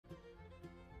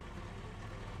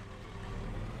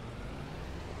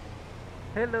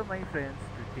Hello my friends,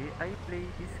 today I play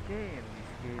this game.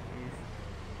 This game is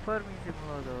Farming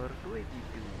Simulator 22.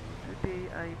 Today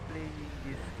I playing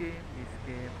this game. This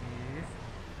game is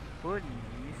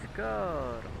Police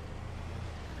Car.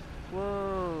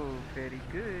 Whoa, very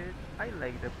good. I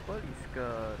like the police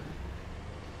car.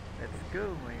 Let's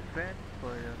go my friend,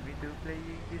 follow me to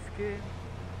playing this game.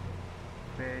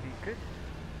 Very good.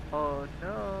 Oh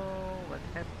no, what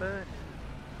happened?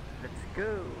 Let's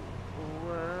go.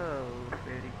 Wow,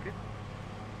 very good.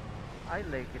 I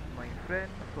like it my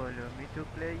friend, follow me to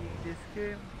playing this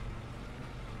game.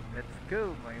 Let's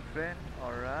go my friend,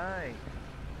 alright.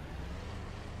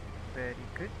 Very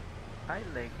good. I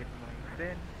like it my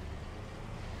friend.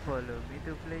 Follow me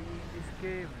to playing this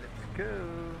game. Let's go.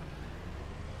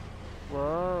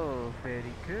 Wow,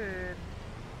 very good.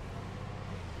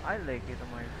 I like it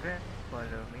my friend.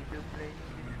 Follow me to playing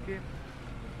this game.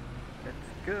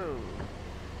 Let's go.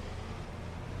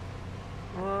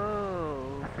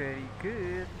 Whoa, very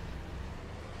good.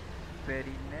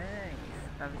 Very nice.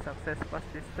 I'm success past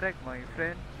this track my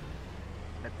friend.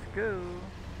 Let's go.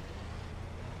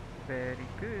 Very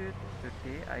good.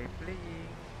 Today I playing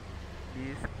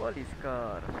this police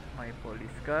car. My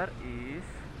police car is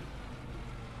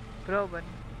Robin.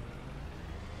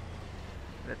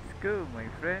 Let's go my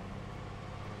friend.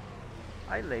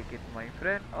 I like it my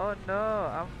friend. Oh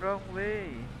no, I'm wrong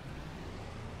way.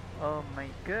 Oh my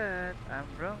god, I'm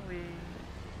wrong way.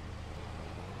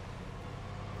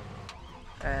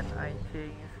 And I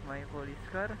changed my police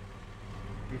car.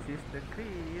 This is the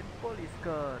green police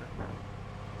car.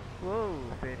 Whoa,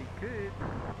 very good.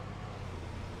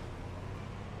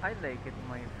 I like it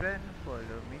my friend,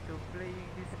 follow me to playing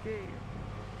this game.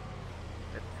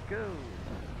 Let's go.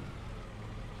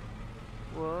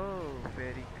 Whoa,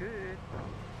 very good.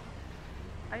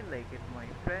 I like it my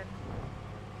friend.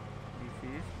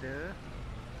 This is the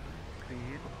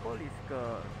green police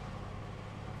car.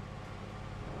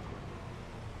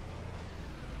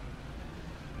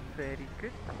 Very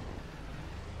good.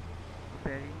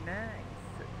 Very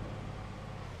nice.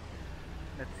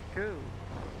 Let's go.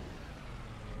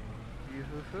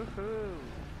 Yoo-hoo-hoo-hoo.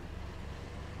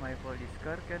 My police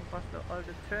car can pass all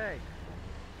the track.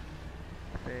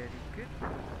 Very good.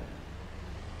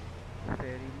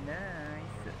 Very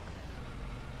nice.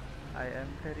 I am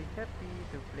very happy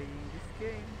to playing this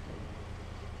game.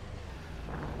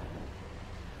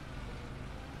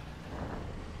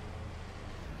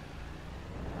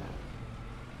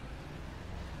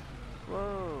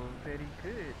 Whoa, very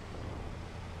good.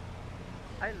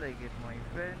 I like it my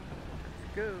friend.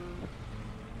 Let's go.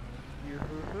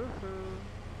 Yoo-hoo-hoo-hoo.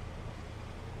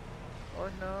 Oh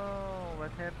no,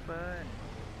 what happened?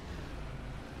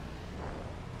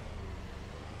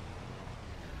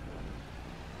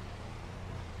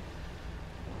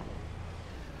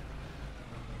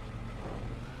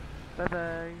 Bye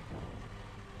bye.